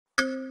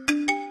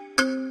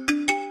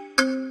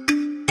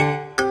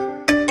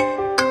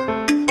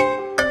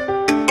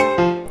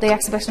the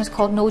exhibition is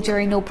called No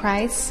Jury, No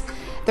Prize.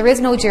 There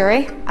is no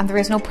jury and there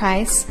is no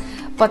prize,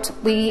 but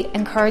we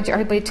encourage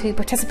everybody to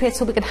participate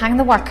so we can hang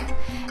the work.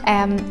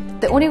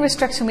 The only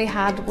restriction we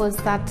had was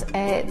that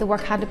the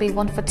work had to be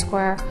 1 foot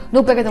square,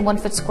 no bigger than 1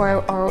 foot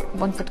square or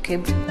 1 foot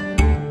cubed.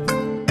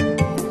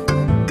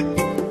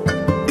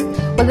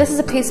 Well, this is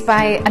a piece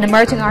by an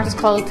emerging artist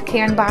called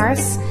Kieran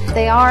Barris.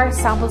 They are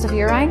samples of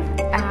urine,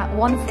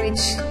 one for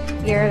each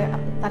year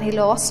that he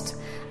lost,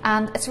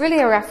 and it's really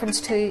a reference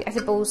to, I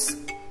suppose,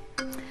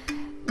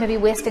 maybe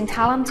wasting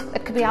talent.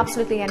 It could be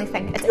absolutely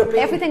anything.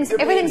 Everything's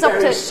up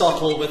to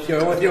subtle with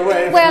your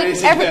way of well,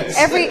 phrasing this.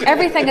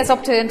 everything is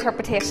up to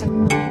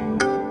interpretation.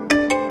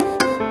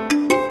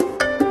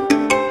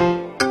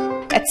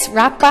 It's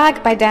Rat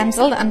Bag by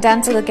Denzel, and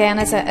Denzel again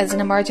is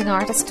an emerging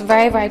artist,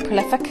 very, very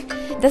prolific.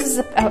 This is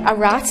a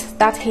rat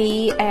that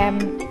he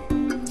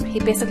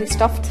basically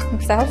stuffed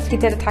himself. He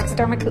did a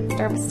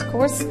taxidermist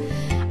course,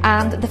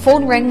 and the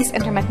phone rings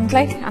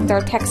intermittently, and there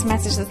are text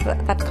messages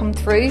that come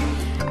through.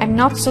 I'm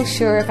not so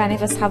sure if any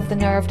of us have the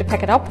nerve to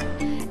pick it up.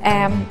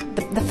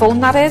 The phone,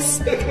 that is.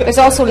 There's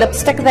also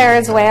lipstick there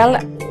as well.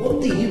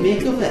 What do you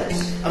make of it?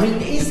 I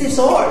mean, is this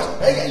art?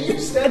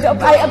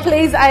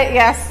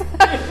 Yes.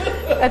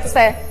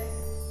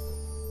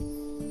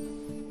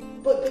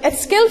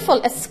 It's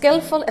skillful,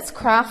 it's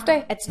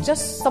crafty. It's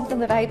just something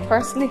that I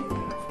personally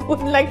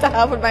wouldn't like to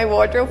have in my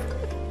wardrobe,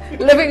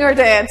 living or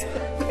dead,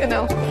 you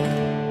know.